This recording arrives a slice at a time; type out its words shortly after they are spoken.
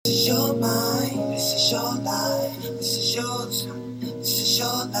is your mind, this is your life, this is yours, this is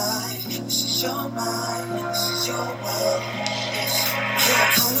your life, this is your mind, this is your world. Yes.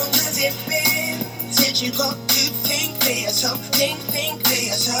 How long has it been since you got to think for yourself, think for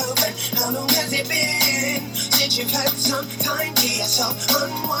yourself? And how long has it been since you've had some time to yourself,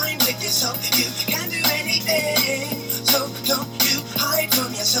 unwind with yourself? You can do anything, so don't you hide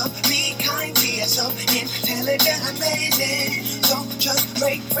from yourself. Be kind to yourself, intelligent, amazing. So just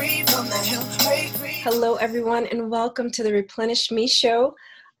break free from the hill, break free. Hello, everyone, and welcome to the Replenish Me show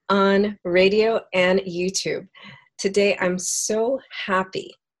on radio and YouTube. Today, I'm so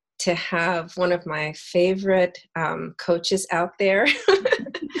happy to have one of my favorite coaches out there,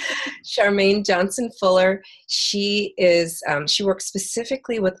 Charmaine Johnson Fuller. She works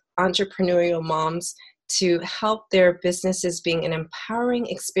specifically with entrepreneurial moms to help their businesses being an empowering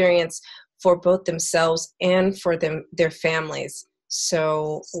experience for both themselves and for their families.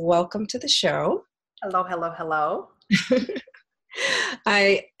 So welcome to the show. Hello, hello, hello.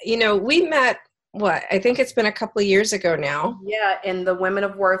 We met, I think it's been a couple of years ago now. Yeah, in the Women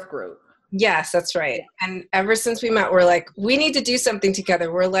of Worth group. Yes, that's right. And ever since we met, we're like, we need to do something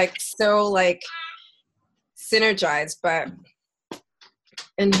together. We're so synergized,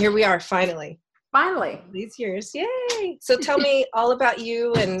 and here we are finally. Finally. These years, yay. So tell me all about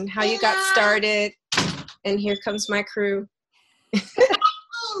you and how you got started. And here comes my crew.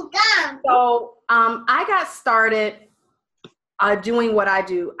 So I got started doing what I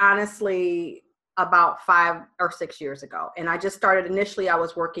do, honestly, about 5 or 6 years ago. And I just started, initially I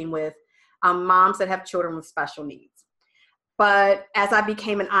was working with moms that have children with special needs. But as I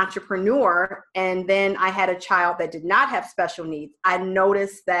became an entrepreneur and then I had a child that did not have special needs, I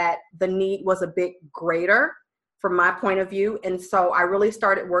noticed that the need was a bit greater from my point of view. And so I really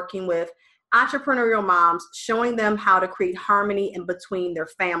started working with entrepreneurial moms, showing them how to create harmony in between their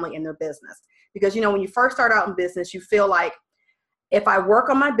family and their business. Because, when you first start out in business, you feel like if I work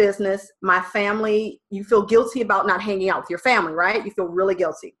on my business, my family, you feel guilty about not hanging out with your family, right? You feel really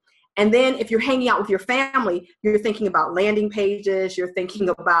guilty. And then if you're hanging out with your family, you're thinking about landing pages, you're thinking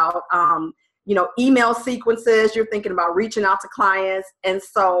about, email sequences, you're thinking about reaching out to clients. And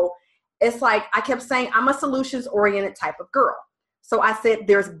so it's like, I kept saying, I'm a solutions-oriented type of girl. So I said,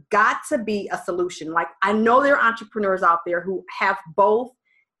 there's got to be a solution. Like, I know there are entrepreneurs out there who have both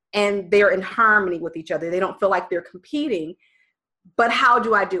and they're in harmony with each other. They don't feel like they're competing, but how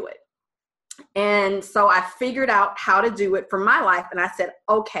do I do it? And so I figured out how to do it for my life. And I said,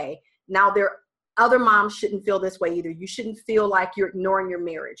 okay, now other moms shouldn't feel this way either. You shouldn't feel like you're ignoring your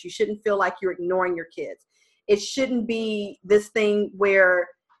marriage. You shouldn't feel like you're ignoring your kids. It shouldn't be this thing where,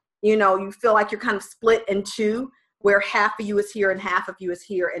 you feel like you're kind of split in two, where half of you is here and half of you is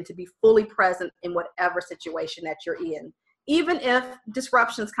here, and to be fully present in whatever situation that you're in. Even if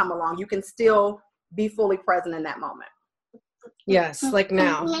disruptions come along, you can still be fully present in that moment. Yes, like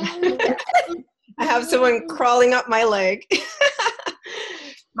now. I have someone crawling up my leg.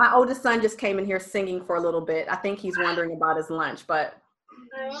 My oldest son just came in here singing for a little bit. I think he's wondering about his lunch, but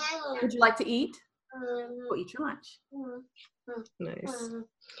would you like to eat? Go eat your lunch. Nice.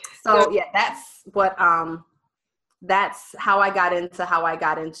 So yeah, that's how I got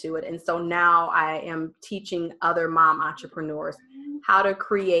into it. And so now I am teaching other mom entrepreneurs how to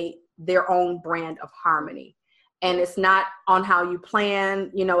create their own brand of harmony. And it's not on how you plan,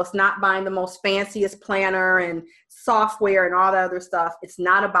 it's not buying the most fanciest planner and software and all that other stuff. It's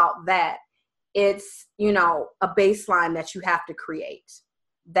not about that. It's, a baseline that you have to create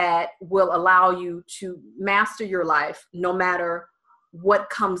that will allow you to master your life no matter what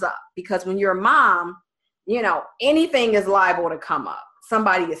comes up. Because when you're a mom, anything is liable to come up.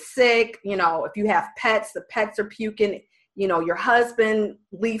 Somebody is sick, if you have pets, the pets are puking, your husband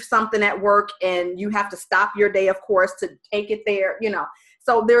leaves something at work and you have to stop your day, of course, to take it there,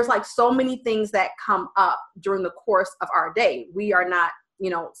 So there's so many things that come up during the course of our day. We are not,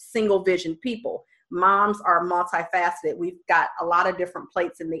 single vision people. Moms are multifaceted. We've got a lot of different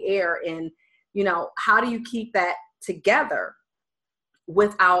plates in the air. And, how do you keep that together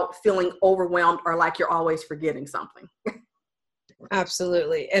without feeling overwhelmed or like you're always forgetting something?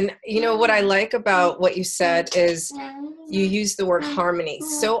 Absolutely. And what I like about what you said is you use the word harmony.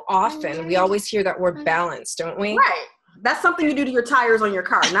 So often we always hear that word balance, don't we? Right. That's something you do to your tires on your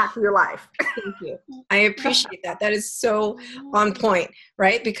car, not to your life. Thank you. I appreciate that. That is so on point,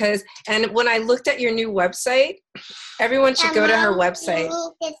 right? And when I looked at your new website, everyone should go to her website.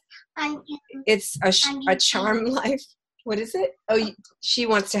 It's a charm life. What is it? Oh, she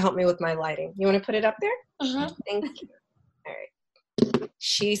wants to help me with my lighting. You want to put it up there? Mm-hmm. Thank you. All right.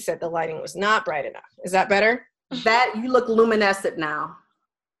 She said the lighting was not bright enough. Is that better? That you look luminescent now.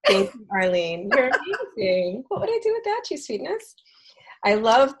 Thank you, Arlene. You're amazing. What would I do without you, sweetness? I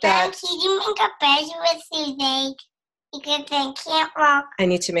love that. Can you make a bridge with your leg? Because I can't walk. I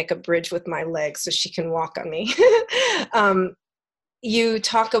need to make a bridge with my legs so she can walk on me. You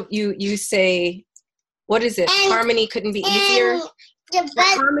say, what is it? Harmony couldn't be easier?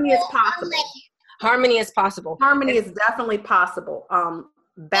 Harmony is possible. Harmony is possible. Harmony is definitely possible.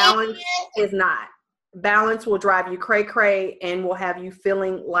 Balance is not. Balance will drive you cray-cray and will have you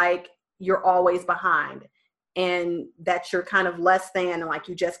feeling like you're always behind and that you're kind of less than and like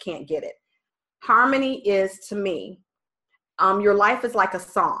you just can't get it. Harmony is, to me, your life is like a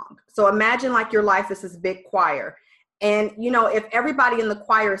song. So imagine like your life is this big choir. And, you know, if everybody in the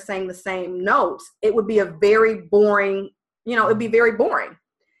choir is saying the same notes, it would be a very boring, it'd be very boring.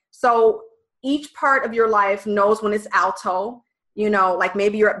 So each part of your life knows when it's alto, like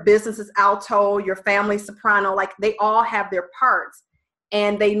maybe your business is alto, your family soprano, like they all have their parts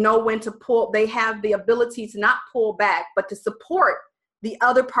and they know when to pull. They have the ability to not pull back, but to support the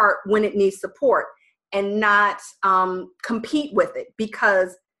other part when it needs support and not compete with it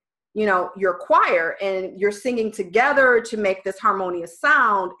because, you're choir and you're singing together to make this harmonious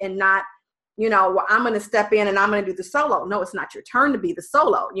sound and not, well, I'm going to step in and I'm going to do the solo. No, it's not your turn to be the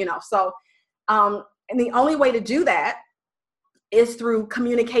solo, So, and the only way to do that is through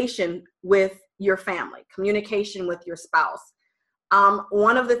communication with your family, communication with your spouse.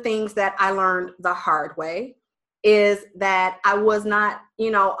 One of the things that I learned the hard way is that I was not,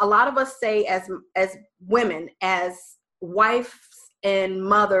 a lot of us say as women, as wives and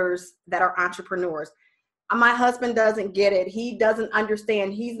mothers that are entrepreneurs, my husband doesn't get it. He doesn't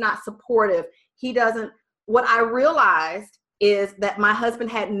understand. He's not supportive. What I realized is that my husband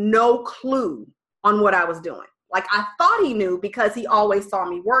had no clue on what I was doing. Like I thought he knew because he always saw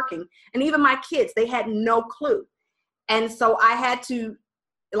me working. And even my kids, they had no clue. And so I had to,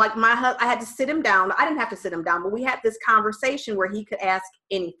 I had to sit him down. I didn't have to sit him down, but we had this conversation where he could ask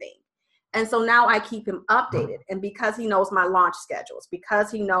anything. And so now I keep him updated. And because he knows my launch schedules,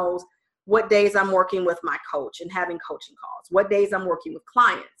 because he knows what days I'm working with my coach and having coaching calls, what days I'm working with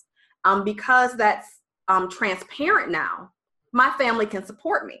clients, because that's transparent now, my family can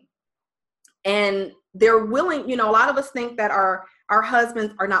support me. And they're willing, a lot of us think that our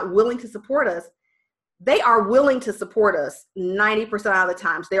husbands are not willing to support us. They are willing to support us 90% of the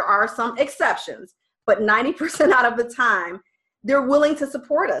times. There are some exceptions, but 90% out of the time, they're willing to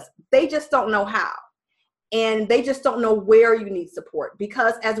support us. They just don't know how. And they just don't know where you need support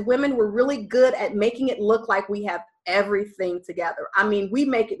because as women, we're really good at making it look like we have everything together. I mean, we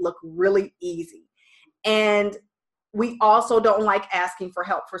make it look really easy. And we also don't like asking for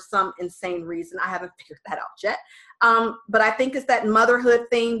help for some insane reason. I haven't figured that out yet. But I think it's that motherhood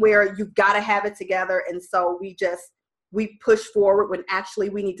thing where you've got to have it together. And so we push forward when actually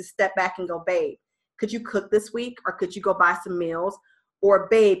we need to step back and go, babe, could you cook this week? Or could you go buy some meals? Or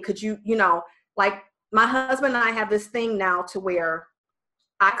babe, could you, like my husband and I have this thing now to where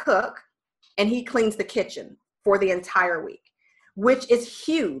I cook and he cleans the kitchen for the entire week, which is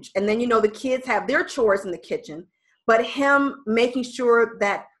huge. And then, the kids have their chores in the kitchen, but him making sure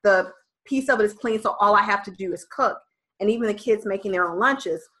that the piece of it is clean. So all I have to do is cook. And even the kids making their own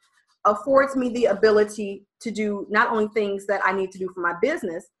lunches affords me the ability to do not only things that I need to do for my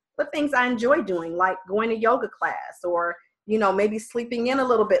business, but things I enjoy doing, like going to yoga class or, maybe sleeping in a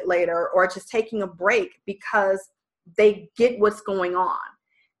little bit later or just taking a break because they get what's going on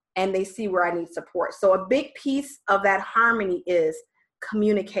and they see where I need support. So a big piece of that harmony is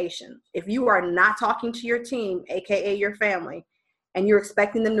communication. If you are not talking to your team, AKA your family, and you're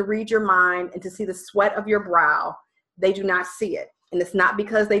expecting them to read your mind and to see the sweat of your brow, they do not see it. And it's not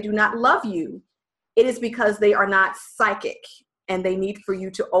because they do not love you. It is because they are not psychic and they need for you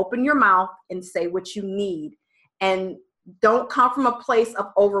to open your mouth and say what you need. And don't come from a place of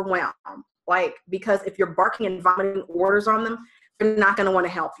overwhelm. Because if you're barking and vomiting orders on them, they're not going to want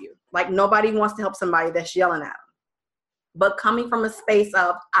to help you. Nobody wants to help somebody that's yelling at them. But coming from a space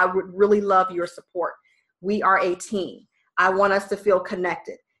of, I would really love your support. We are a team. I want us to feel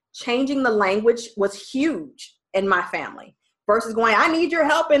connected. Changing the language was huge in my family versus going, I need your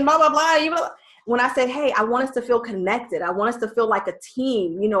help and blah, blah, blah. When I said, hey, I want us to feel connected. I want us to feel like a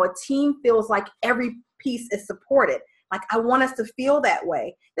team. A team feels like every piece is supported. I want us to feel that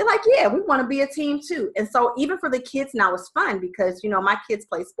way. They're like, yeah, we want to be a team too. And so even for the kids now it's fun because, my kids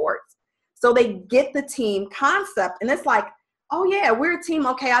play sports. So they get the team concept and it's like, oh yeah, we're a team.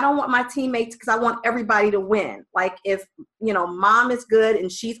 Okay. I don't want my teammates because I want everybody to win. If, mom is good and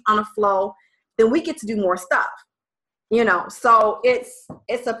she's on a flow, then we get to do more stuff, so it's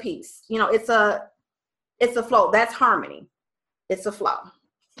a piece, it's a flow. That's harmony. It's a flow.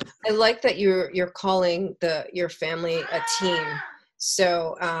 I like that you're calling your family a team.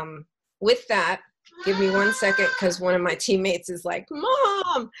 So with that, give me 1 second because one of my teammates is like,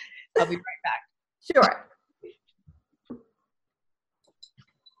 Mom. I'll be right back. Sure.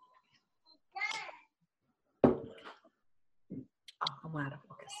 Oh, I'm out of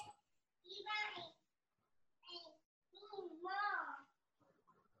focus.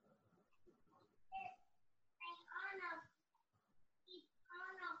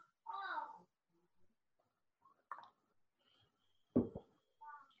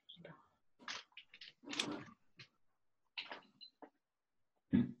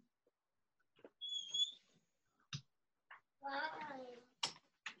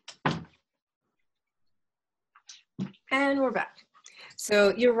 And we're back.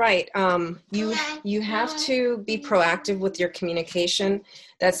 So you're right. You have to be proactive with your communication.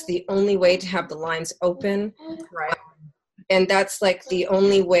 That's the only way to have the lines open. Right. And that's like the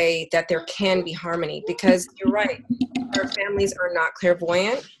only way that there can be harmony, because you're right. Our families are not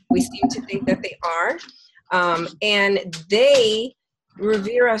clairvoyant. We seem to think that they are. And they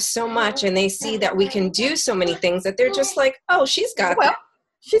revere us so much, and they see that we can do so many things that they're just like, oh, she's got Well, that.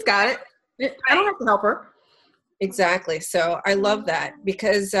 she's got it. I don't have to help her. Exactly. So I love that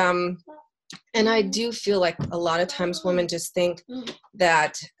because, and I do feel like a lot of times women just think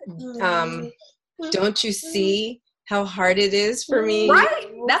that, don't you see how hard it is for me? Right.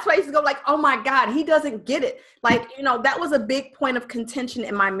 That's why I used to go like, oh my God, he doesn't get it. Like, that was a big point of contention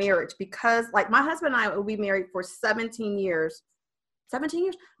in my marriage because like my husband and I will be married for 17 years. 17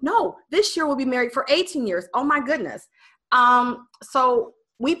 years? No, this year we'll be married for 18 years. Oh my goodness. So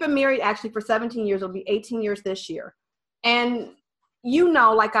we've been married actually for 17 years. It'll be 18 years this year. And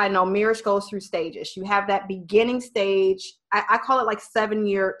like I know, marriage goes through stages. You have that beginning stage. I call it like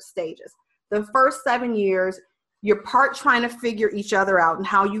 7-year stages. The first 7 years, you're trying to figure each other out and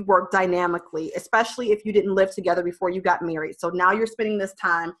how you work dynamically, especially if you didn't live together before you got married. So now you're spending this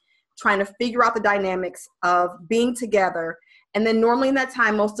time trying to figure out the dynamics of being together. And then normally in that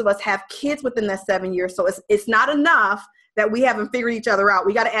time, most of us have kids within that 7 years. So it's not enough that we haven't figured each other out.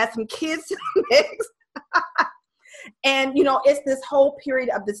 We got to add some kids to the mix. And, it's this whole period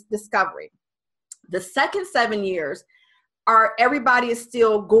of this discovery. The second 7 years everybody is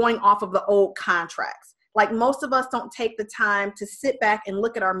still going off of the old contracts. Like most of us don't take the time to sit back and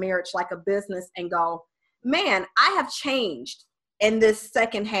look at our marriage like a business and go, man, I have changed in this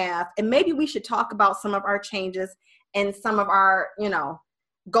second half. And maybe we should talk about some of our changes and some of our,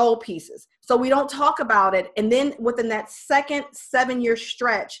 goal pieces. So we don't talk about it. And then within that second 7-year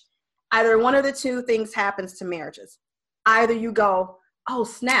stretch, either one of the two things happens to marriages. Either you go, oh,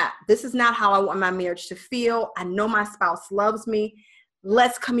 snap, this is not how I want my marriage to feel. I know my spouse loves me.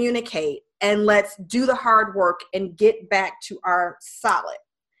 Let's communicate and let's do the hard work and get back to our solid.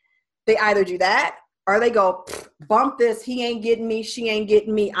 They either do that or they go, bump this. He ain't getting me. She ain't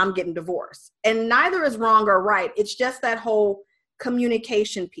getting me. I'm getting divorced. And neither is wrong or right. It's just that whole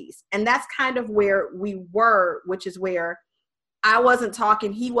communication piece. And that's kind of where we were, which is where I wasn't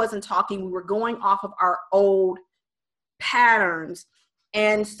talking. He wasn't talking. We were going off of our old patterns.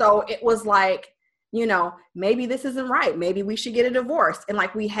 And so it was like, maybe this isn't right. Maybe we should get a divorce. And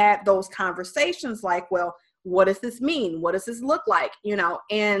like we had those conversations like, well, what does this mean? What does this look like?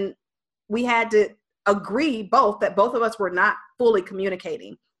 And we had to agree that both of us were not fully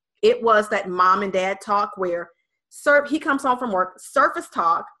communicating. It was that mom and dad talk where he comes home from work, surface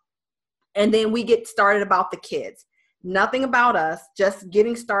talk, and then we get started about the kids. Nothing about us, just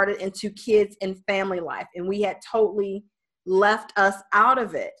getting started into kids and family life. And we had totally left us out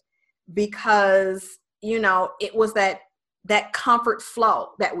of it because, it was that comfort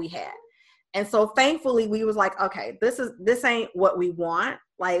flow that we had. And so thankfully we was like, okay, this ain't what we want.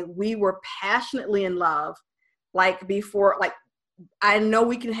 Like we were passionately in love, like before, like I know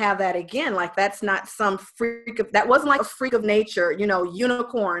we can have that again. Like that's not some that wasn't like a freak of nature,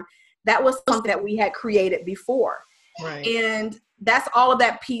 unicorn. That was something that we had created before. Right. And that's all of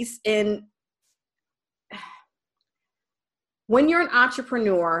that piece in. When you're an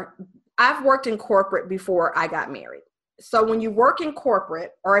entrepreneur, I've worked in corporate before I got married. So when you work in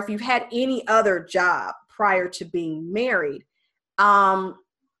corporate, or if you've had any other job prior to being married,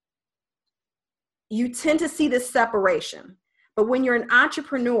 you tend to see this separation. But when you're an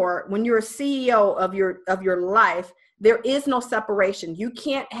entrepreneur, when you're a CEO of your life, there is no separation. You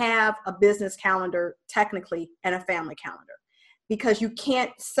can't have a business calendar technically and a family calendar because you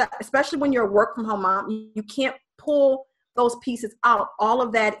can't, especially when you're a work from home mom, you can't pull those pieces out. All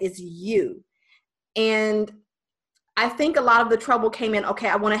of that is you. And I think a lot of the trouble came in, okay,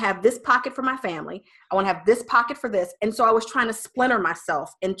 I want to have this pocket for my family. I want to have this pocket for this. And so I was trying to splinter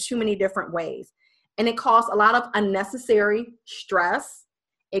myself in too many different ways. And it caused a lot of unnecessary stress.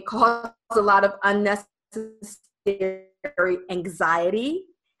 It caused a lot of unnecessary anxiety,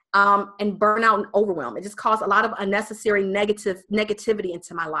 and burnout and overwhelm. It just caused a lot of unnecessary negativity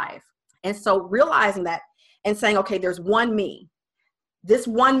into my life. And so realizing that and saying, okay, there's one me. This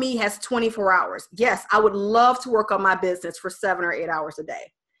one me has 24 hours. Yes, I would love to work on my business for 7 or 8 hours a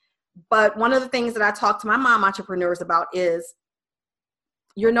day. But one of the things that I talk to my mom entrepreneurs about is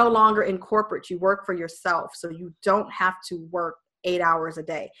you're no longer in corporate. You work for yourself. So you don't have to work 8 hours a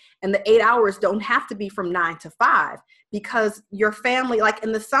day. And the 8 hours don't have to be from 9 to 5 because your family, like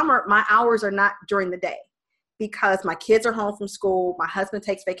in the summer, my hours are not during the day because my kids are home from school. My husband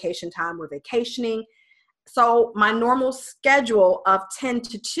takes vacation time. We're vacationing. So my normal schedule of 10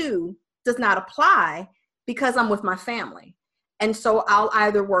 to 2 does not apply because I'm with my family. And so I'll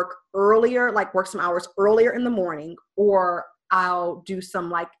either work earlier, like work some hours earlier in the morning, or I'll do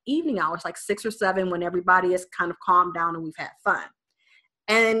some like evening hours, like 6 or 7 when everybody is kind of calmed down and we've had fun.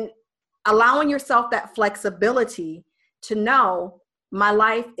 And allowing yourself that flexibility to know my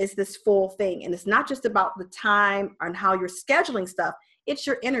life is this full thing. And it's not just about the time and how you're scheduling stuff, it's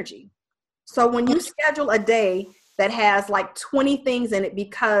your energy. So when you schedule a day that has like 20 things in it,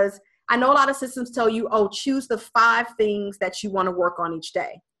 because I know a lot of systems tell you, oh, choose the 5 things that you want to work on each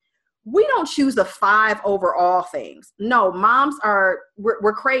day. We don't choose the 5 overall things. No, moms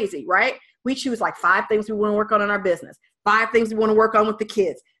we're crazy, right? We choose like 5 things we want to work on in our business, 5 things we want to work on with the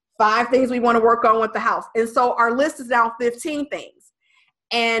kids, 5 things we want to work on with the house. And so our list is now 15 things.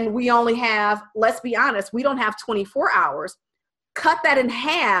 And we only have, let's be honest, we don't have 24 hours. Cut that in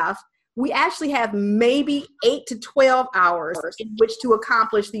half. We actually have maybe 8 to 12 hours in which to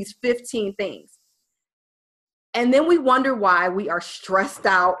accomplish these 15 things. And then we wonder why we are stressed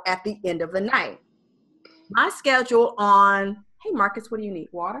out at the end of the night. My schedule on, hey, Marcus, what do you need?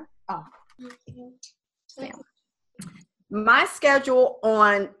 Water? Oh, Sam. My schedule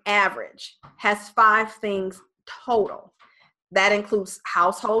on average has 5 things total. That includes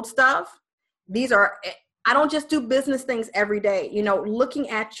household stuff. I don't just do business things every day. You know, looking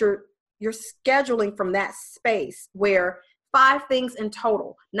at your scheduling from that space where 5 things in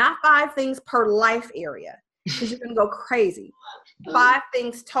total, not 5 things per life area, because you're going to go crazy. 5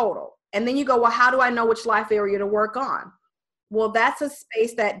 things total. And then you go, well, how do I know which life area to work on? Well, that's a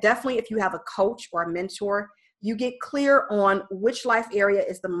space that definitely, if you have a coach or a mentor, you get clear on which life area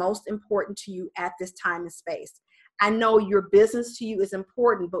is the most important to you at this time and space. I know your business to you is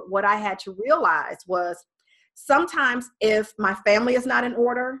important, but what I had to realize was sometimes if my family is not in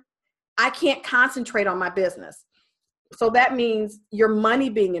order, I can't concentrate on my business. So that means your money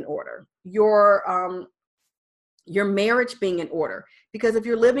being in order, your marriage being in order. Because if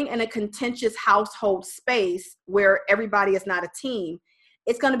you're living in a contentious household space where everybody is not a team,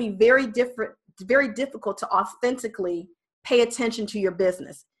 it's going to be very difficult to authentically pay attention to your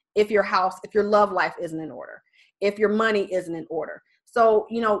business if your love life isn't in order, if your money isn't in order. So,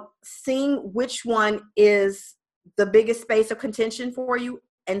 you know, seeing which one is the biggest space of contention for you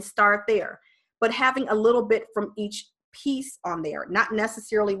and start there, but having a little bit from each piece on there, not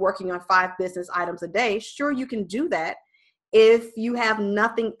necessarily working on 5 business items a day. Sure, you can do that if you have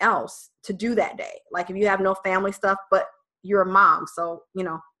nothing else to do that day. Like if you have no family stuff, but you're a mom. So, you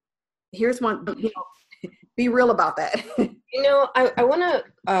know, here's one, be real about that. You know, I want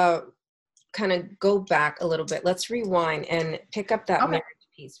to kind of go back a little bit. Let's rewind and pick up that marriage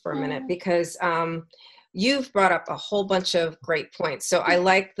piece for a minute, because you've brought up a whole bunch of great points. So I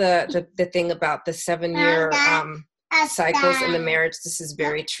like the thing about the 7-year cycles in the marriage. This is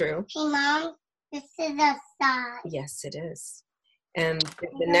very true. Hey, Mom, this is a side. Yes, it is. And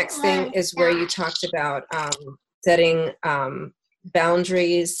the next thing is where you talked about setting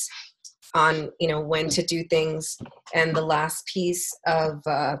boundaries on, you know, when to do things. And the last piece of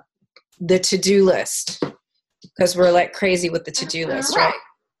the to-do list, because we're like crazy with the to-do list, right?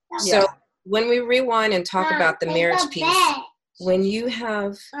 Yeah. So when we rewind and talk about the marriage piece, when you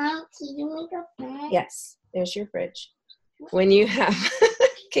have, Mom, can you make a bed? yes, there's your fridge. When you have,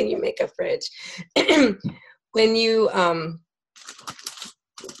 can you make a fridge? When you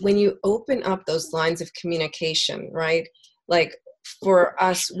open up those lines of communication, right? Like for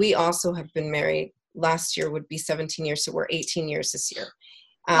us, we also have been married. Last year would be 17 years, so we're 18 years this year.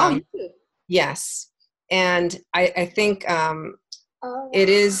 Yes. And I think it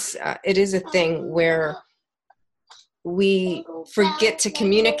is a thing where we forget to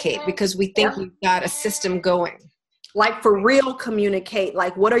communicate because we think we've got a system going. Like for real communicate.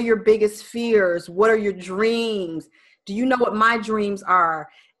 Like, what are your biggest fears? What are your dreams? Do you know what my dreams are?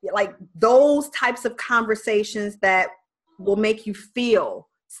 Like those types of conversations that will make you feel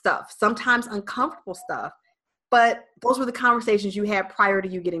stuff, sometimes uncomfortable stuff. But those were the conversations you had prior to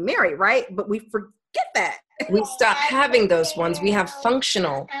you getting married, right? But we forget that. We stop having those ones. We have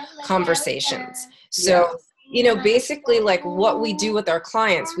functional conversations. So, basically like what we do with our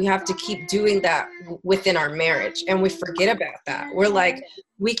clients, we have to keep doing that within our marriage, and we forget about that. We're like,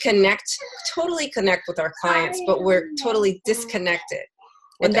 we totally connect with our clients, but we're totally disconnected.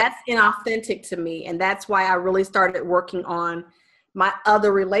 And that's inauthentic to me. And that's why I really started working on my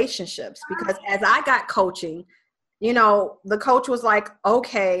other relationships, because as I got coaching, the coach was like,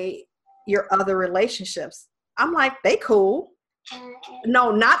 okay, your other relationships. I'm like, they cool. No,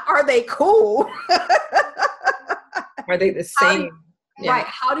 not are they cool. Are they the same? Right.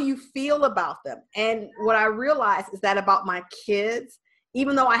 How do you feel about them? And what I realized is that about my kids,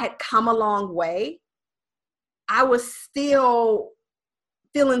 even though I had come a long way, I was still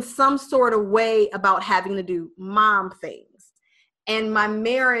feeling some sort of way about having to do mom things. And my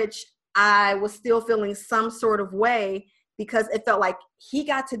marriage, I was still feeling some sort of way because it felt like he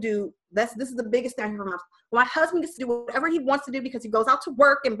got to do this. This is the biggest thing for my husband gets to do whatever he wants to do because he goes out to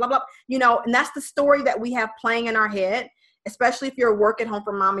work and blah, blah, and that's the story that we have playing in our head, especially if you're a work at home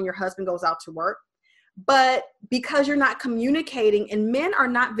for mom and your husband goes out to work. But because you're not communicating, and men are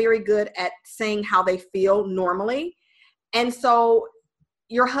not very good at saying how they feel normally. And so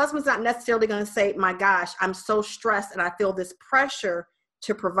your husband's not necessarily going to say, my gosh, I'm so stressed and I feel this pressure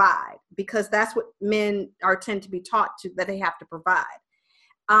to provide, because that's what men tend to be taught that they have to provide.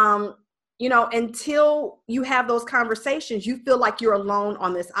 Until you have those conversations, you feel like you're alone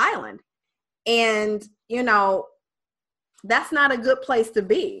on this island. And, that's not a good place to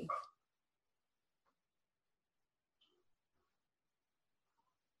be.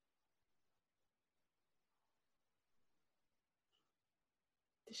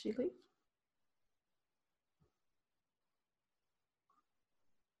 Did she leave?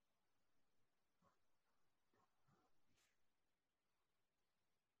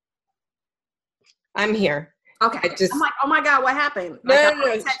 I'm here. Okay. I'm like, oh my God, what happened?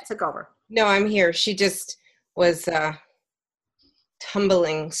 No. Tech took over. No, I'm here. She just was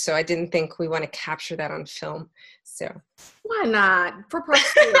tumbling, so I didn't think we want to capture that on film. So why not? For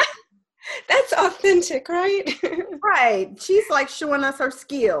prestige. That's authentic, right? Right. She's like showing us her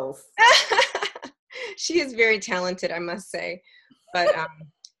skills. She is very talented, I must say. But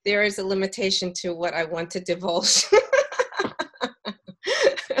there is a limitation to what I want to divulge.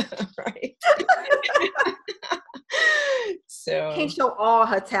 Right. So can't show all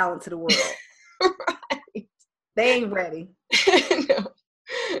her talent to the world. Right. They ain't ready. No.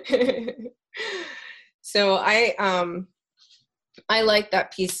 So I like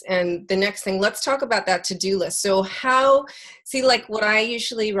that piece. And the next thing, let's talk about that to-do list. So like what I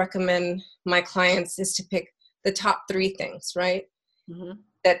usually recommend my clients is to pick the top 3 things, right? Mm-hmm.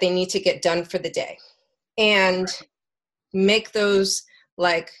 That they need to get done for the day, and make those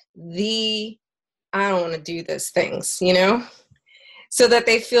like I don't want to do this things, so that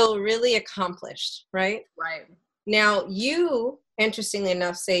they feel really accomplished, right? Right. Now you, interestingly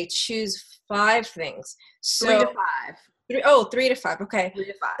enough, say choose 5 things. So 3 to 5. 3 to 5. Okay. 3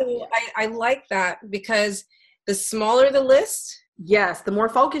 to 5. So yeah. I like that, because the smaller the list. Yes. The more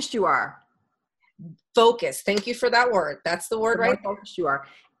focused you are. Focus. Thank you for that word. That's the word, right? The more focused you are.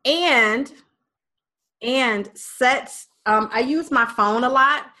 And sets, I use my phone a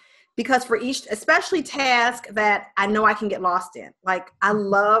lot, because for each, especially task that I know I can get lost in. Like I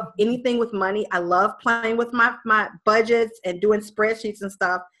love anything with money. I love playing with my budgets and doing spreadsheets and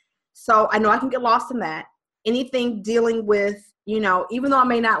stuff. So I know I can get lost in that. Anything dealing with, even though I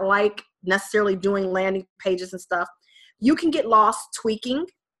may not like necessarily doing landing pages and stuff, you can get lost tweaking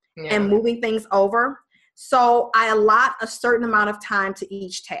and moving things over. So I allot a certain amount of time to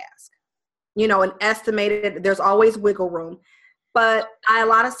each task, and estimated, there's always wiggle room, but I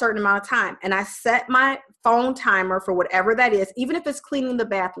allot a certain amount of time, and I set my phone timer for whatever that is. Even if it's cleaning the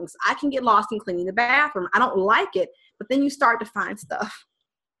bathrooms, I can get lost in cleaning the bathroom. I don't like it, but then you start to find stuff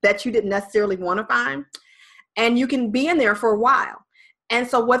that you didn't necessarily want to find. And you can be in there for a while. And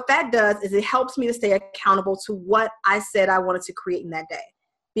so what that does is it helps me to stay accountable to what I said I wanted to create in that day.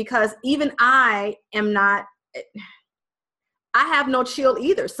 Because even I have no chill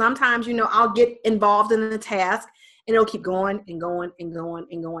either. Sometimes, I'll get involved in the task and it'll keep going and going and going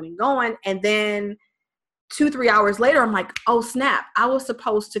and going and going. And then 2-3 hours later, I'm like, oh snap, I was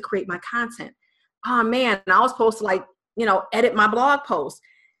supposed to create my content. Oh man, I was supposed to edit my blog post.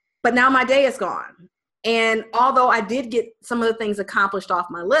 But now my day is gone. And although I did get some of the things accomplished off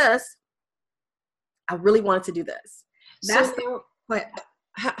my list, I really wanted to do this. That's so now,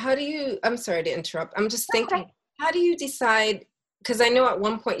 how do you, I'm sorry to interrupt. I'm just thinking, okay. How do you decide? Because I know at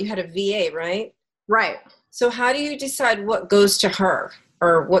one point you had a VA, right? Right. So how do you decide what goes to her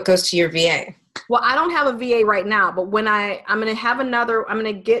or what goes to your VA? Well, I don't have a VA right now, but when I'm going to have another, I'm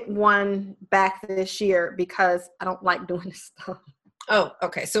going to get one back this year because I don't like doing this stuff. Oh,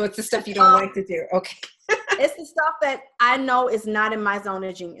 okay. So it's the stuff you don't like to do. Okay. It's the stuff that I know is not in my zone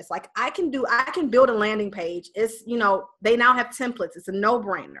of genius. Like I can build a landing page. It's, they now have templates. It's a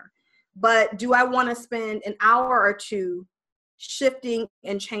no-brainer. But do I want to spend an hour or two shifting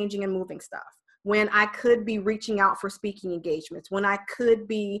and changing and moving stuff when I could be reaching out for speaking engagements, when I could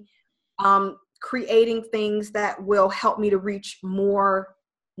be creating things that will help me to reach more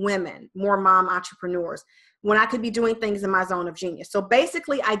women, more mom entrepreneurs, when I could be doing things in my zone of genius? So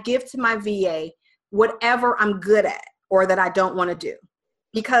basically I give to my VA whatever I'm good at or that I don't want to do,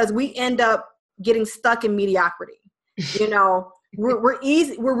 because we end up getting stuck in mediocrity.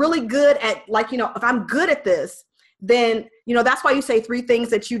 We're really good at, like, if I'm good at this, then, that's why you say 3 things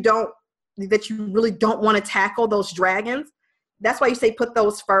that you really don't want to tackle, those dragons. That's why you say put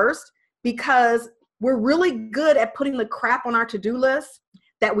those first, because we're really good at putting the crap on our to-do list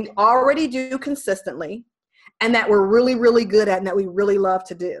that we already do consistently and that we're really, really good at and that we really love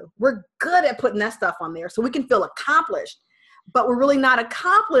to do. We're good at putting that stuff on there so we can feel accomplished, but we're really not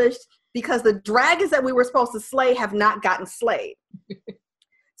accomplished because the dragons that we were supposed to slay have not gotten slayed.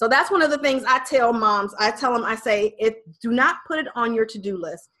 So that's one of the things I tell moms. I tell them, I say, do not put it on your to-do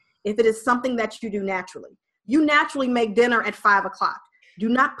list if it is something that you do naturally. You naturally make dinner at 5 o'clock. Do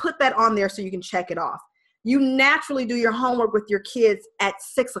not put that on there so you can check it off. You naturally do your homework with your kids at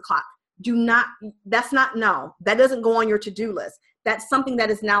 6 o'clock. That doesn't go on your to-do list. That's something that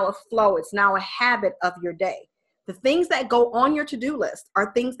is now a flow. It's now a habit of your day. The things that go on your to-do list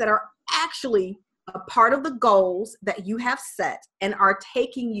are things that are actually a part of the goals that you have set and are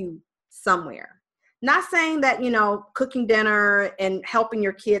taking you somewhere. Not saying that, cooking dinner and helping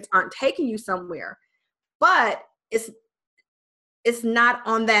your kids aren't taking you somewhere, but it's not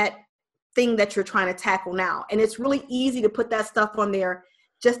on that thing that you're trying to tackle now. And it's really easy to put that stuff on there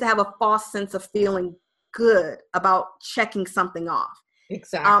just to have a false sense of feeling good about checking something off.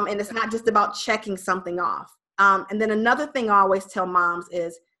 Exactly. And it's not just about checking something off. And then another thing I always tell moms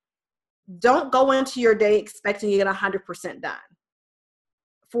is, don't go into your day expecting you get 100% done.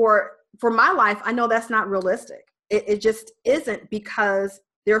 For my life, I know that's not realistic. It just isn't, because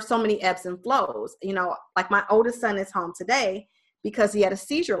there are so many ebbs and flows. Like my oldest son is home today because he had a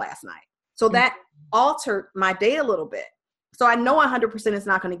seizure last night. So that altered my day a little bit. So I know 100% is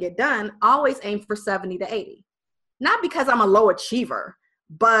not going to get done. I always aim for 70 to 80. Not because I'm a low achiever,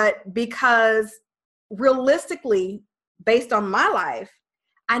 but because realistically, based on my life,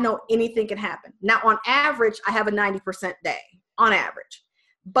 I know anything can happen. Now, on average, I have a 90% day, on average.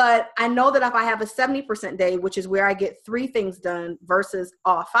 But I know that if I have a 70% day, which is where I get 3 things done versus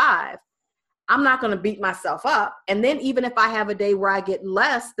all 5, I'm not going to beat myself up. And then even if I have a day where I get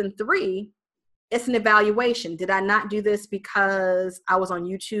less than 3, it's an evaluation. Did I not do this because I was on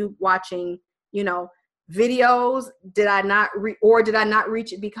YouTube watching, videos? Did I not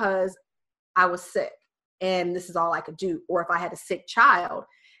reach it because I was sick and this is all I could do? Or if I had a sick child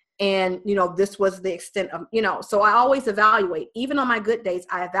and, this was the extent of, so I always evaluate. Even on my good days,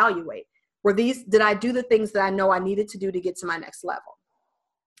 I evaluate. Did I do the things that I know I needed to do to get to my next level?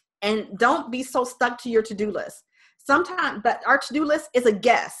 And don't be so stuck to your to-do list. Sometimes our to-do list is a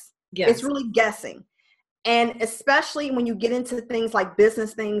guess. Yes. It's really guessing. And especially when you get into things like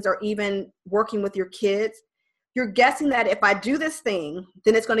business things or even working with your kids, you're guessing that if I do this thing,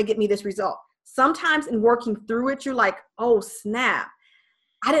 then it's going to get me this result. Sometimes in working through it, you're like, oh, snap.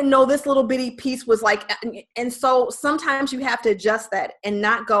 I didn't know this little bitty piece was like, and so sometimes you have to adjust that and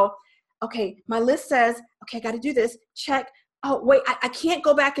not go, okay, my list says, okay, I got to do this, check. Oh, wait, I can't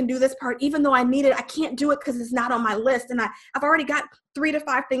go back and do this part. Even though I need it, I can't do it because it's not on my list. And I've already got 3 to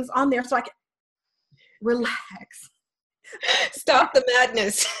 5 things on there, so I can relax. Stop the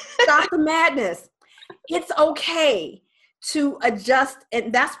madness. Stop the madness. It's okay to adjust.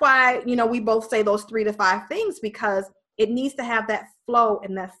 And that's why, we both say those 3 to 5 things, because it needs to have that flow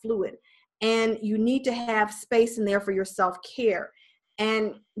and that fluid. And you need to have space in there for your self-care.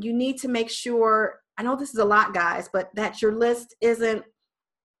 And you need to make sure, I know this is a lot, guys, but that your list isn't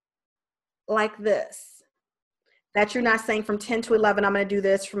like this. That you're not saying from 10 to 11, I'm going to do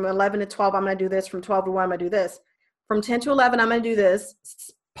this. From 11 to 12, I'm going to do this. From 12 to 1, I'm going to do this. From 10 to 11, I'm going to do this.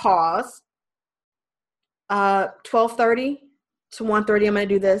 Pause. 12:30 to 1:30, I'm going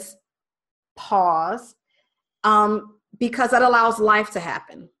to do this. pause, because that allows life to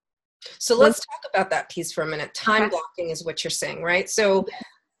happen. So let's talk about that piece for a minute. Time blocking is what you're saying, right? So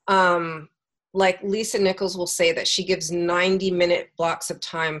like Lisa Nichols will say that she gives 90-minute blocks of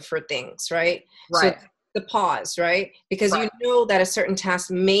time for things, right? Right. So the pause, right? Because you know that a certain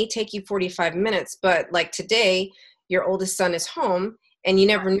task may take you 45 minutes, but like today, your oldest son is home and you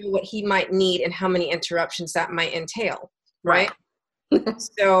never know what he might need and how many interruptions that might entail, right?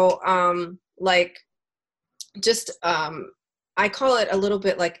 So like just I call it a little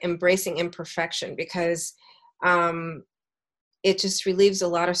bit like embracing imperfection, because it just relieves a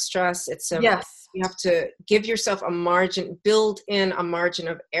lot of stress. It's you have to give yourself a margin, build in a margin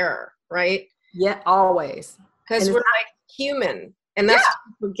of error, right? Yeah, always. Because we're like human. And that's what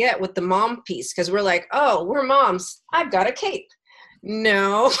we forget with the mom piece, because we're like, oh, we're moms. I've got a cape.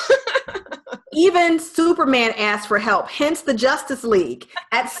 No. Even Superman asked for help, hence the Justice League.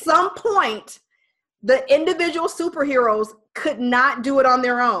 At some point, the individual superheroes could not do it on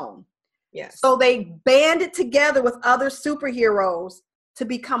their own. Yes. So they banded together with other superheroes to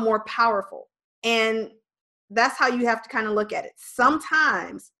become more powerful. And that's how you have to kind of look at it.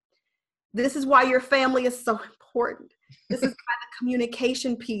 Sometimes this is why your family is so important. This is why the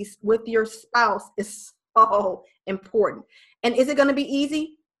communication piece with your spouse is so important. And is it going to be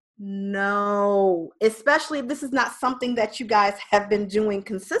easy? No, especially if this is not something that you guys have been doing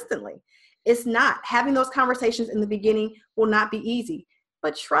consistently. It's not. Having those conversations in the beginning will not be easy.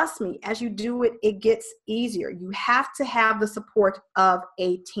 But trust me, as you do it, it gets easier. You have to have the support of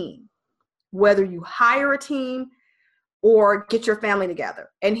a team, whether you hire a team or get your family together.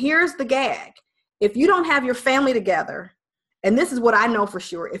 And here's the gag. If you don't have your family together, and this is what I know for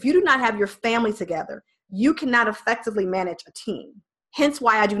sure, if you do not have your family together, you cannot effectively manage a team. Hence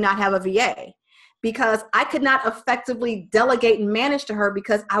why I do not have a VA, because I could not effectively delegate and manage to her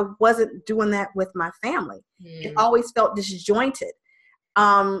because I wasn't doing that with my family. It always felt disjointed.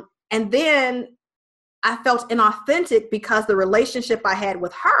 And then I felt inauthentic because the relationship I had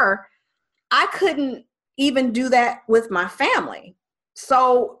with her, I couldn't even do that with my family.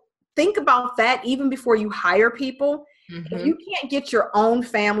 So think about that even before you hire people. If you can't get your own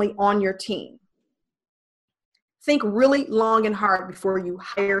family on your team, think really long and hard before you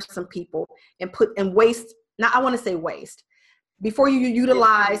hire some people and waste, not, I want to say waste, before you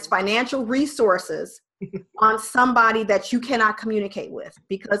utilize financial resources on somebody that you cannot communicate with.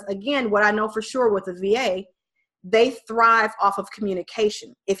 Because again, what I know for sure with the VA, they thrive off of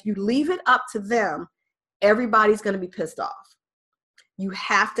communication. If you leave it up to them, everybody's going to be pissed off. You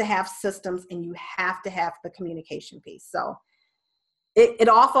have to have systems and you have to have the communication piece. So it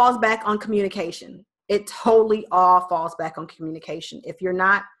all falls back on communication. It totally all falls back on communication. If you're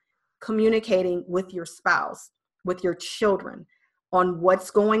not communicating with your spouse, with your children on what's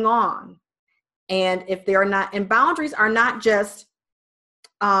going on, and if they're not, and boundaries are not just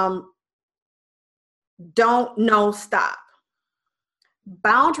don't, no, stop.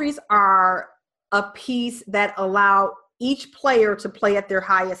 Boundaries are a piece that allow each player to play at their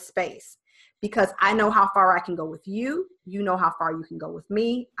highest space, because I know how far I can go with you. You know how far you can go with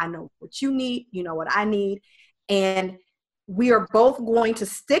me. I know what you need. You know what I need. And we are both going to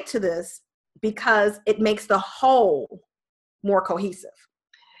stick to this because it makes the whole more cohesive.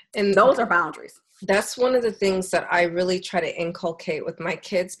 And those are boundaries. That's one of the things that I really try to inculcate with my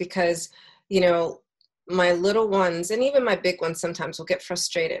kids, because, you know, my little ones and even my big ones sometimes will get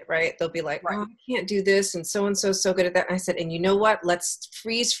frustrated, right? They'll be like, oh, I can't do this. And so is so good at that. And I said, and you know what? Let's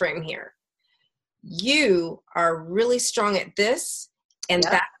freeze frame here. You are really strong at this. And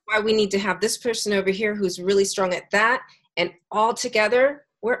that's why we need to have this person over here who's really strong at that. And all together,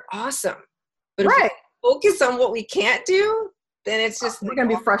 we're awesome. But if we focus on what we can't do, then it's just, we're going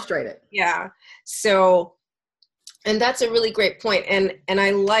to be frustrated. Yeah. So, and that's a really great point. And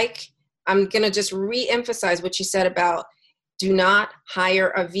I'm going to just re-emphasize what you said about do not hire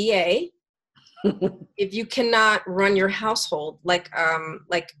a VA if you cannot run your household like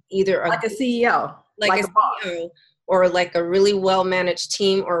either like a CEO, like a CEO, or like a really well-managed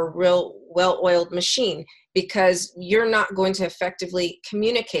team or a real well-oiled machine, because you're not going to effectively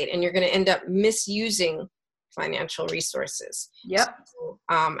communicate and you're going to end up misusing financial resources. Yep. So,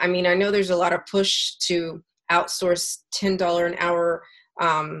 I mean, I know there's a lot of push to outsource $10 an hour,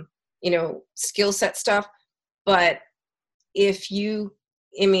 skill set stuff. But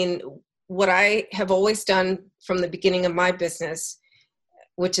what I have always done from the beginning of my business,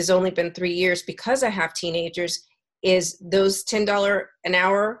 which has only been 3 years because I have teenagers, is those $10 an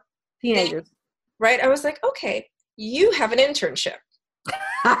hour teenagers, right? I was like, okay, you have an internship.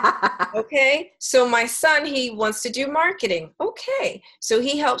 Okay, so my son, he wants to do marketing. Okay, so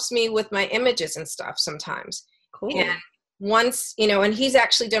he helps me with my images and stuff sometimes. And Cool. once, and he's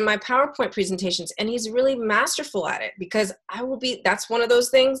actually done my PowerPoint presentations, and he's really masterful at it, because that's one of those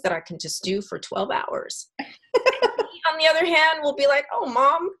things that I can just do for 12 hours. He, on the other hand, will be like, oh,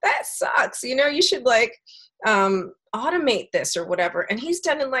 Mom, that sucks. You should automate this or whatever. And he's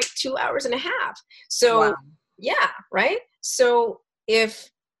done in like 2.5 hours. So Wow. yeah, right. So if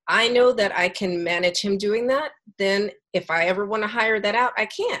I know that I can manage him doing that, then if I ever want to hire that out, I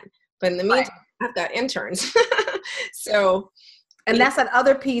can. But in the meantime, I've got interns. So, and that's that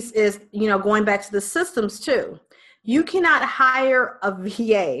other piece is, going back to the systems too. You cannot hire a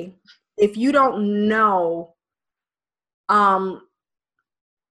VA if you don't know,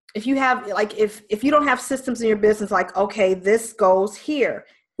 if you have, like, if you don't have systems in your business, like, okay, this goes here.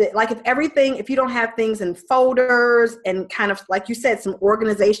 Like if you don't have things in folders and kind of, like you said, some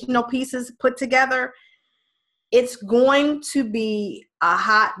organizational pieces put together, it's going to be a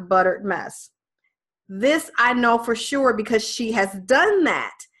hot buttered mess. This I know for sure because she has done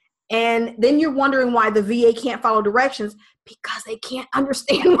that. And then you're wondering why the VA can't follow directions, because they can't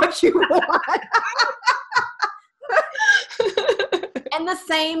understand what you want. And the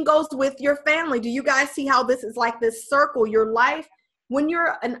same goes with your family. Do you guys see how this is like this circle? Your life, when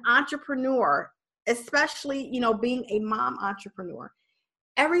you're an entrepreneur, especially, being a mom entrepreneur,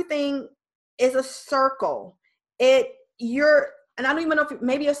 everything is a circle. And I don't even know if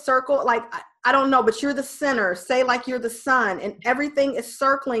maybe a circle, like, I don't know, but you're the center. Say like you're the sun, and everything is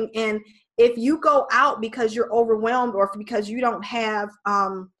circling. And if you go out because you're overwhelmed, or because you don't have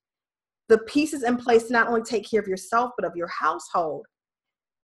the pieces in place to not only take care of yourself, but of your household,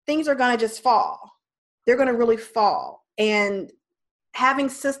 things are going to just fall. They're going to really fall. And having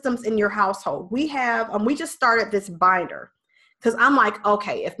systems in your household, we just started this binder, because I'm like,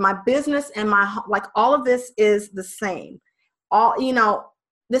 okay, if my business and all of this is the same,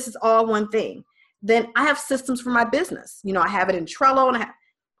 this is all one thing, then I have systems for my business. I have it in Trello,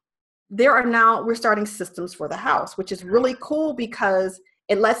 and we're starting systems for the house, which is really cool because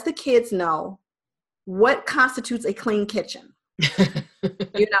it lets the kids know what constitutes a clean kitchen.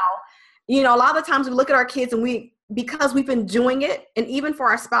 A lot of the times we look at our kids and because we've been doing it, and even for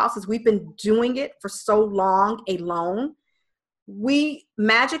our spouses, we've been doing it for so long alone, we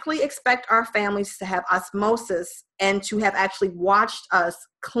magically expect our families to have osmosis and to have actually watched us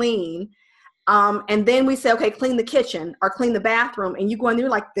clean. And then we say, okay, clean the kitchen or clean the bathroom. And you go in there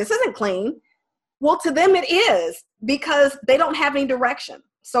like, this isn't clean. Well, to them it is, because they don't have any direction.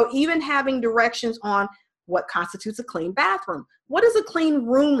 So even having directions on what constitutes a clean bathroom, what does a clean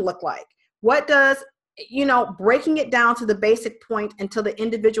room look like? What does, breaking it down to the basic point until the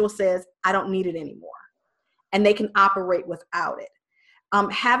individual says, I don't need it anymore. And they can operate without it.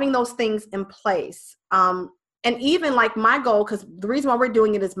 Having those things in place. And even like my goal, because the reason why we're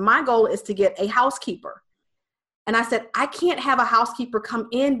doing it is my goal is to get a housekeeper. And I said, I can't have a housekeeper come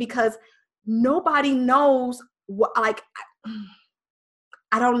in because nobody knows what, like,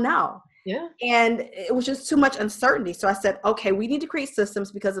 I don't know. Yeah. And it was just too much uncertainty. So I said, okay, we need to create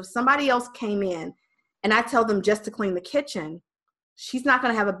systems, because if somebody else came in and I tell them just to clean the kitchen, she's not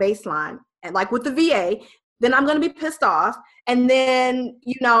going to have a baseline. And like with the VA, then I'm going to be pissed off. And then,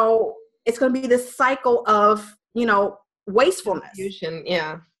 it's going to be this cycle of, wastefulness. Confusion,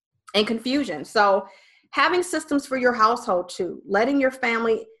 yeah. And confusion. So having systems for your household too, letting your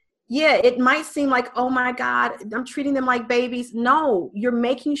family, it might seem like, oh my God, I'm treating them like babies. No, you're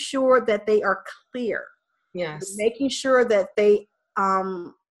making sure that they are clear. Yes. You're making sure that they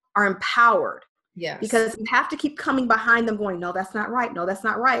are empowered. Yes. Because you have to keep coming behind them going, no, that's not right. No, that's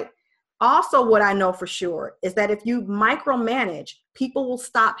not right. Also, what I know for sure is that if you micromanage, people will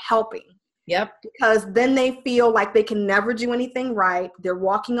stop helping. Yep. Because then they feel like they can never do anything right. They're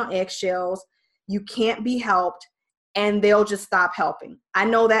walking on eggshells. You can't be helped, and they'll just stop helping. I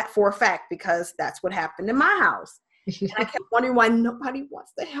know that for a fact because that's what happened in my house. And I kept wondering why nobody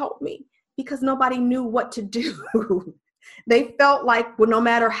wants to help me, because nobody knew what to do. They felt like, well, no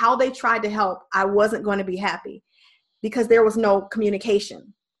matter how they tried to help, I wasn't going to be happy because there was no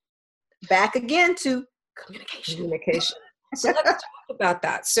communication. Back again to communication. So let's talk about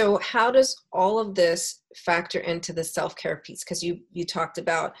that. So how does all of this factor into the self-care piece? Because you talked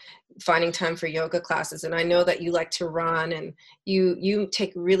about finding time for yoga classes, and I know that you like to run and you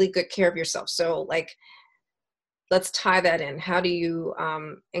take really good care of yourself. So like, let's tie that in. How do you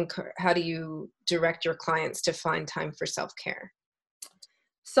direct your clients to find time for self-care?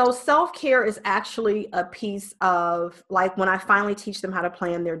 So self-care is actually a piece of, like, when I finally teach them how to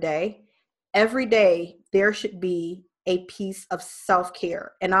plan their day, every day there should be a piece of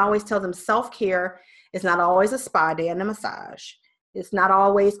self-care. And I always tell them self-care is not always a spa day and a massage. It's not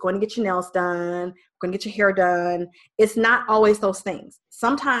always going to get your nails done, going to get your hair done. It's not always those things.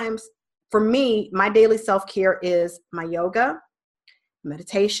 Sometimes for me, my daily self-care is my yoga,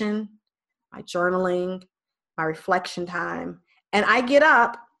 meditation, my journaling, my reflection time. And I get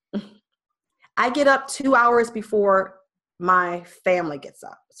up 2 hours before my family gets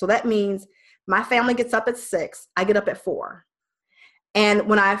up. So that means my family gets up at 6. I get up at 4. And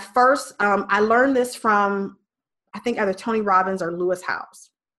when I first, I learned this from, I think either Tony Robbins or Lewis Howes.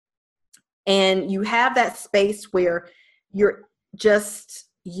 And you have that space where you're just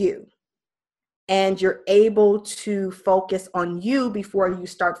you. And you're able to focus on you before you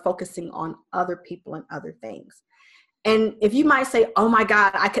start focusing on other people and other things. And if you might say, oh my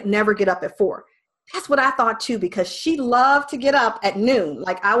God, I could never get up at 4. That's what I thought too, because she loved to get up at noon.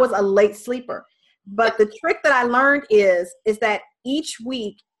 Like I was a late sleeper. But the trick that I learned is that each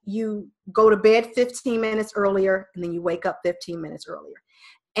week you go to bed 15 minutes earlier and then you wake up 15 minutes earlier.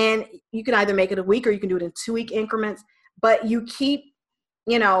 And you can either make it a week or you can do it in 2-week increments, but you keep,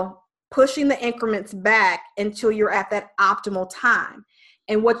 pushing the increments back until you're at that optimal time.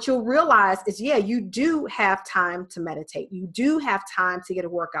 And what you'll realize is, you do have time to meditate. You do have time to get a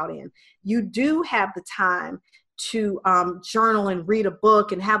workout in. You do have the time to journal and read a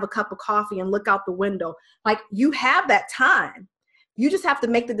book and have a cup of coffee and look out the window. Like you have that time. You just have to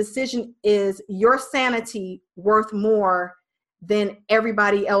make the decision, is your sanity worth more than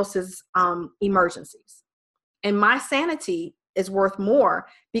everybody else's emergencies? And my sanity is worth more,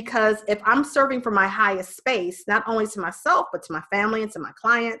 because if I'm serving for my highest space, not only to myself, but to my family and to my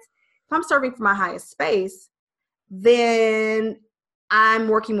clients, if I'm serving for my highest space, then I'm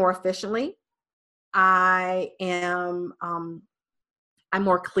working more efficiently. I'm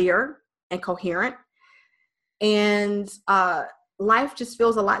more clear and coherent, and life just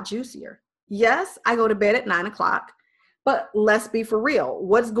feels a lot juicier. Yes, I go to bed at 9 o'clock, but let's be for real.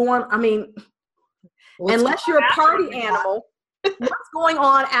 Unless you're a party animal, what's going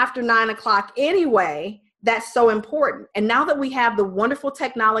on after 9 o'clock anyway? That's so important. And now that we have the wonderful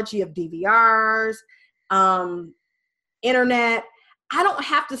technology of DVRs, internet, I don't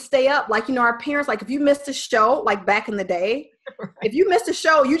have to stay up. Like, our parents, like if you missed a show, like back in the day, if you missed a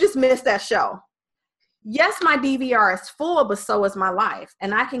show, you just missed that show. Yes, my DVR is full, but so is my life.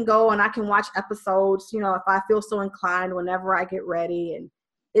 And I can go and I can watch episodes, if I feel so inclined whenever I get ready. And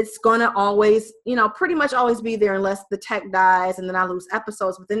it's going to always, pretty much always be there unless the tech dies and then I lose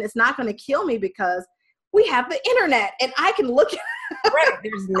episodes. But then it's not going to kill me because we have the internet and I can look at it. Right.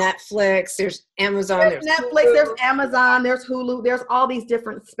 There's Netflix, there's Amazon. There's Netflix, Hulu. There's Amazon, there's Hulu, there's all these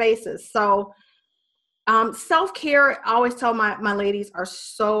different spaces. So self-care, I always tell my ladies, is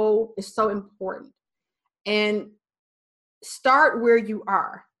so important. And start where you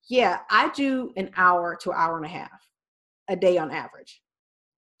are. Yeah, I do an hour to an hour and a half a day on average.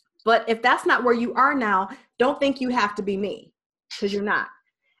 But if that's not where you are now, don't think you have to be me, because you're not.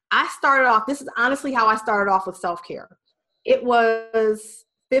 I started off, this is honestly how I started off with self-care. It was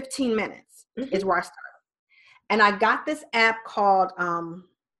 15 minutes is where I started. And I got this app called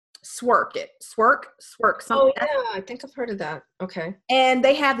Swerk. Oh, yeah, I think I've heard of that. Okay. And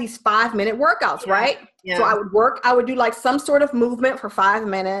they have these 5-minute workouts, right? Yeah. So I would do like some sort of movement for 5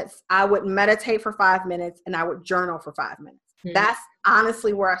 minutes. I would meditate for 5 minutes, and I would journal for 5 minutes. Mm-hmm. That's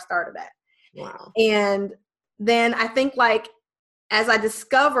honestly where I started at. Wow. And then I think as I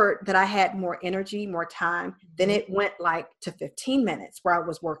discovered that I had more energy, more time, then it went to 15 minutes where I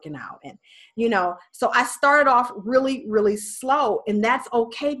was working out. And, so I started off really, really slow, and that's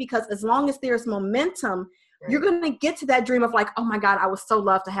okay, because as long as there's momentum, right, you're going to get to that dream of oh my God, I would so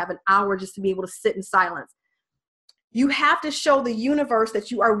love to have an hour just to be able to sit in silence. You have to show the universe that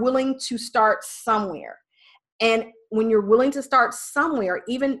you are willing to start somewhere. And when you're willing to start somewhere,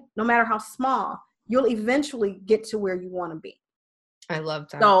 even no matter how small, you'll eventually get to where you want to be. I love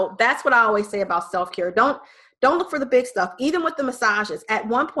that. So that's what I always say about self-care. Don't look for the big stuff. Even with the massages, at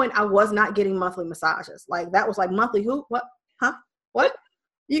one point I was not getting monthly massages. That was monthly. Who? What? Huh? What?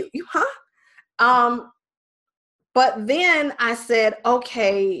 You? Huh? But then I said,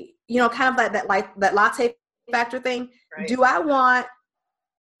 okay, kind of that latte factor thing. Right. Do I want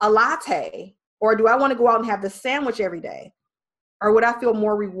a latte, or do I want to go out and have the sandwich every day? Or would I feel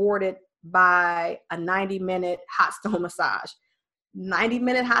more rewarded by a 90-minute hot stone massage?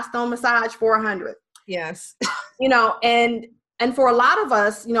 90-minute hot stone massage for $100. Yes. And for a lot of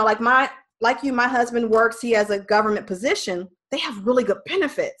us, my husband works, he has a government position. They have really good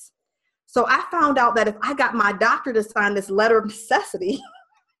benefits. So I found out that if I got my doctor to sign this letter of necessity,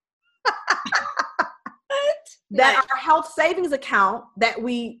 that Nice. our health savings account that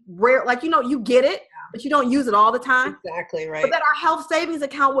we rare, like, you get it, but you don't use it all the time. Exactly But right. that our health savings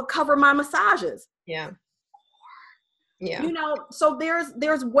account would cover my massages. Yeah. Yeah. So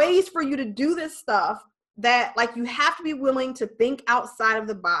there's ways for you to do this stuff that, like, you have to be willing to think outside of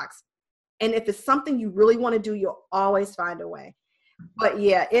the box. And if it's something you really want to do, you'll always find a way. But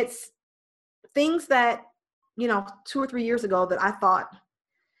yeah, it's things that, 2 or 3 years ago that I thought,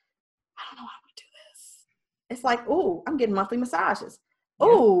 I don't know how to do this. It's like, oh, I'm getting monthly massages. Yeah.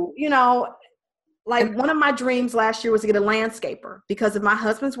 Oh, like one of my dreams last year was to get a landscaper because of my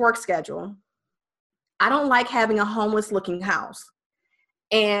husband's work schedule. I don't like having a homeless looking house.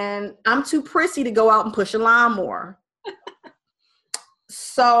 And I'm too prissy to go out and push a lawnmower.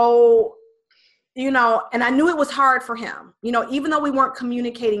 So, and I knew it was hard for him, even though we weren't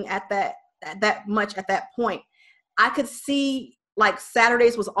communicating at that much at that point. I could see, like,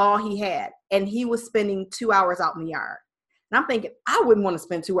 Saturdays was all he had, and he was spending 2 hours out in the yard. And I'm thinking, I wouldn't want to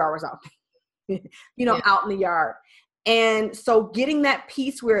spend 2 hours out, out in the yard. And so getting that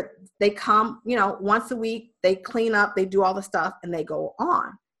piece where they come, once a week, they clean up, they do all the stuff, and they go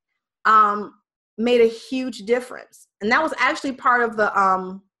on, made a huge difference. And that was actually part of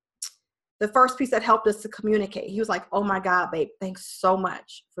the first piece that helped us to communicate. He was like, oh my God, babe, thanks so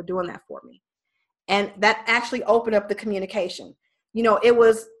much for doing that for me. And that actually opened up the communication. It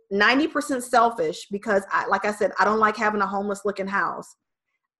was 90% selfish because like I said, I don't like having a homeless looking house.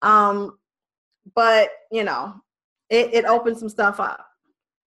 But it opened some stuff up.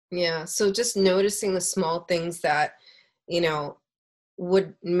 Yeah. So just noticing the small things that,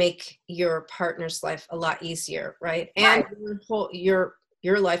 would make your partner's life a lot easier, right? And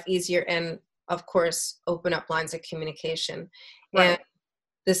your life easier, and of course, open up lines of communication. Right. And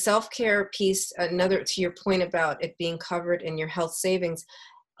the self-care piece, another to your point about it being covered in your health savings,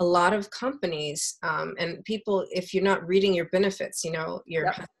 a lot of companies and people, if you're not reading your benefits,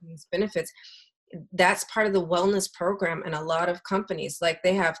 your husband's benefits, that's part of the wellness program. And a lot of companies, like,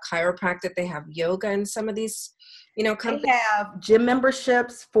 they have chiropractic, they have yoga in some of these, companies. They have gym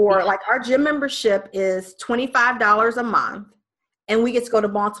memberships for, like, our gym membership is $25 a month, and we get to go to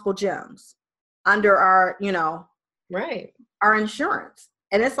multiple gyms under our, Right. our insurance.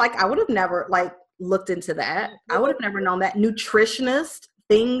 And it's like, I would have never, like, looked into that. I would have never known that. Nutritionist,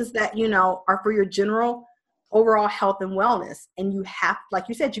 things that, are for your general overall health and wellness. And you have, like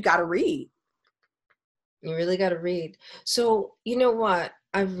you said, you got to read. You really got to read. So, you know what?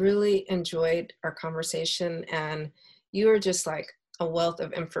 I've really enjoyed our conversation, and you are just like a wealth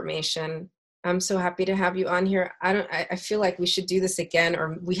of information. I'm so happy to have you on here. I feel like we should do this again,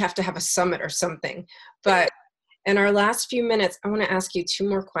 or we have to have a summit or something. But in our last few minutes, I want to ask you 2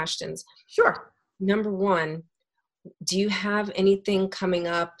 more questions. Sure. Number 1, do you have anything coming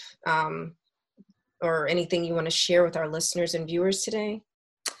up or anything you want to share with our listeners and viewers today?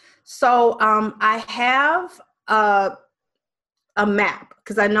 So I have a map,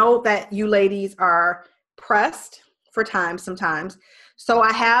 because I know that you ladies are pressed for time sometimes. So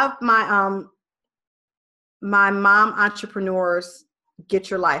I have my my Mom Entrepreneurs Get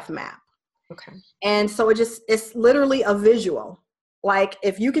Your Life map. Okay. And so it's literally a visual. Like,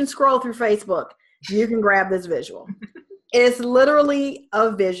 if you can scroll through Facebook, you can grab this visual. It's literally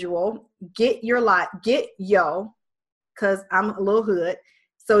a visual. Get yo, because I'm a little hood.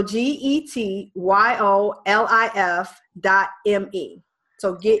 So GETYOLIF.me.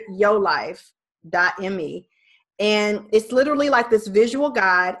 So getyolife.me. And it's literally like this visual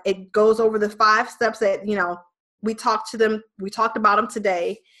guide. It goes over the 5 steps that, we talked about them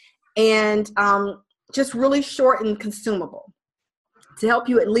today. And just really short and consumable to help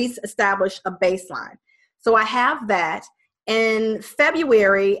you at least establish a baseline. So I have that. In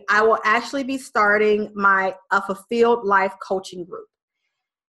February, I will actually be starting a fulfilled life coaching group.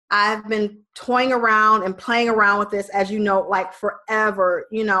 I've been toying around and playing around with this, as you know, like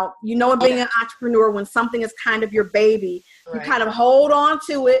being an entrepreneur, when something is kind of your baby, right, you kind of hold on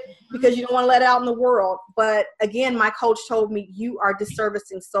to it because you don't want to let it out in the world. But again, my coach told me, you are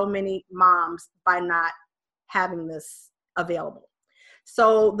disservicing so many moms by not having this available.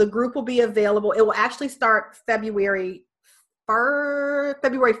 So the group will be available. It will actually start February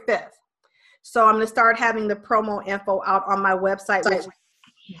 5th. So I'm going to start having the promo info out on my website, which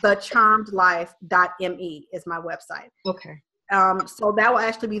thecharmedlife.me is my website. Okay. So that will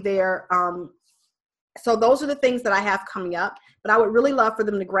actually be there. So those are the things that I have coming up, but I would really love for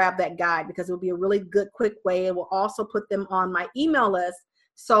them to grab that guide, because it will be a really good, quick way. It will also put them on my email list.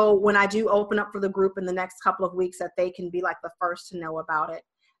 So when I do open up for the group in the next couple of weeks, that they can be like the first to know about it.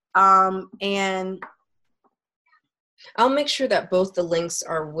 And I'll make sure that both the links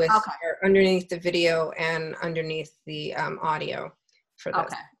are Okay. are underneath the video and underneath the audio for this.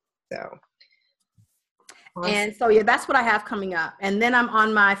 Okay. So. Awesome. And so, yeah, that's what I have coming up. And then I'm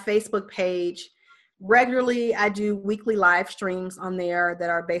on my Facebook page. Regularly, I do weekly live streams on there that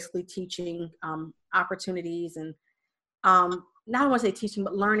are basically teaching opportunities and not want to say teaching,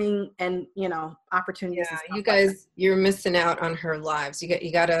 but learning and, opportunities. Yeah, and you guys, you're missing out on her lives.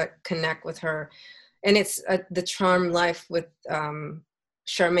 You got to connect with her. And it's the Charm Life with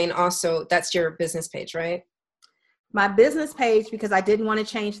Charmaine also. That's your business page, right? My business page, because I didn't want to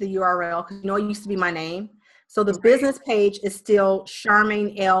change the URL because it used to be my name. So the business page is still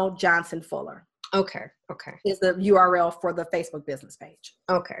Charmaine L. Johnson Fuller. Okay. Is the URL for the Facebook business page.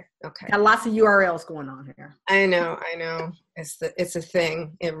 Okay. Got lots of URLs going on here. I know. It's a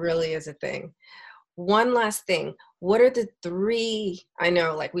thing. It really is a thing. One last thing. What are the 3, I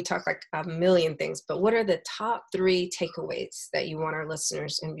know like we talk like a million things, but what are the top 3 takeaways that you want our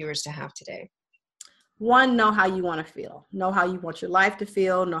listeners and viewers to have today? 1, know how you want to feel. Know how you want your life to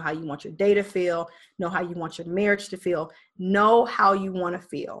feel. Know how you want your day to feel. Know how you want your marriage to feel. Know how you want to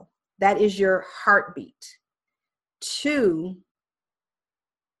feel. That is your heartbeat. 2,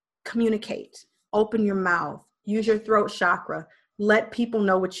 communicate. Open your mouth. Use your throat chakra. Let people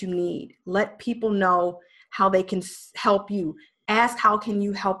know what you need. Let people know how they can help you. Ask how can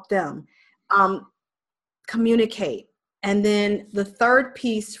you help them. Communicate. And then the 3rd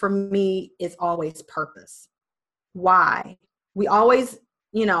piece for me is always purpose. Why? We always,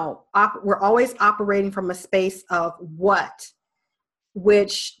 we're always operating from a space of what,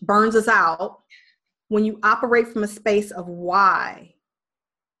 which burns us out. When you operate from a space of why,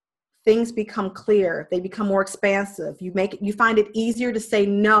 things become clear. They become more expansive. You find it easier to say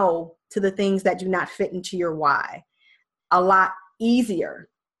no to the things that do not fit into your why. A lot easier.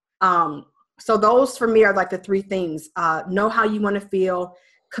 So those for me are like the 3 things. Know how you want to feel,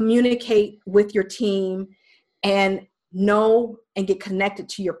 communicate with your team, and know and get connected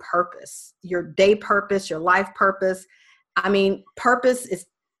to your purpose, your day purpose, your life purpose. I mean, purpose is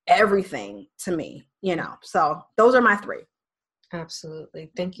everything to me, So those are my 3.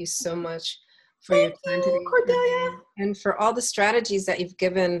 Absolutely. Thank you so much for your time today, Cordelia. and for all the strategies that you've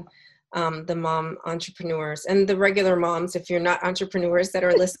given the mom entrepreneurs and the regular moms, if you're not entrepreneurs that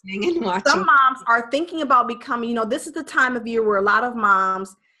are listening and watching. Some moms are thinking about becoming, this is the time of year where a lot of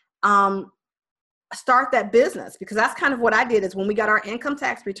moms start that business, because that's kind of what I did. Is when we got our income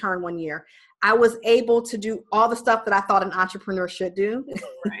tax return one year, I was able to do all the stuff that I thought an entrepreneur should do.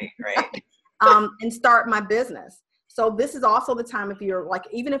 Right. And start my business. So this is also the time if you're like,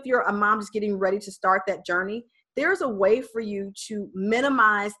 even if you're a mom just getting ready to start that journey, there's a way for you to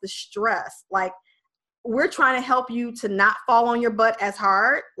minimize the stress. Like, we're trying to help you to not fall on your butt as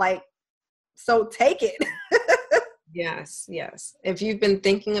hard. Like, so take it. Yes. If you've been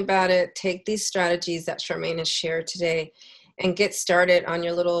thinking about it, take these strategies that Charmaine has shared today and get started on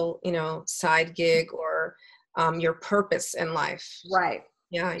your little, side gig or your purpose in life. Right.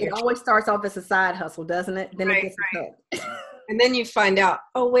 Yeah. It always starts off as a side hustle, doesn't it? Then it gets hooked. And then you find out,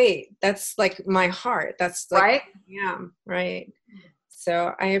 oh, wait, that's like my heart. That's like, right. Yeah. Right.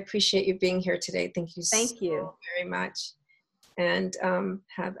 So I appreciate you being here today. Thank you. Thank you very much. And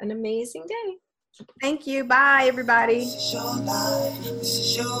have an amazing day. Thank you. Bye, everybody. This is your life. This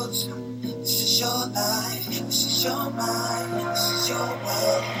is yours. This is your life. This is your mind. This is your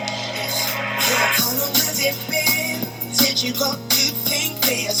world. How long has it been since you got to think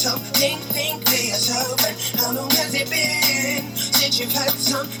for yourself? Think for yourself. And how long has it been since you've had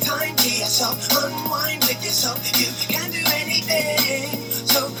some time to yourself? Unwind with yourself. You can do anything.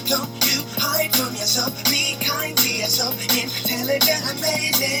 So don't you hide from yourself. Be kind to yourself. Intelligent,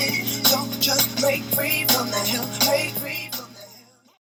 amazing. So just break free from the hell. Break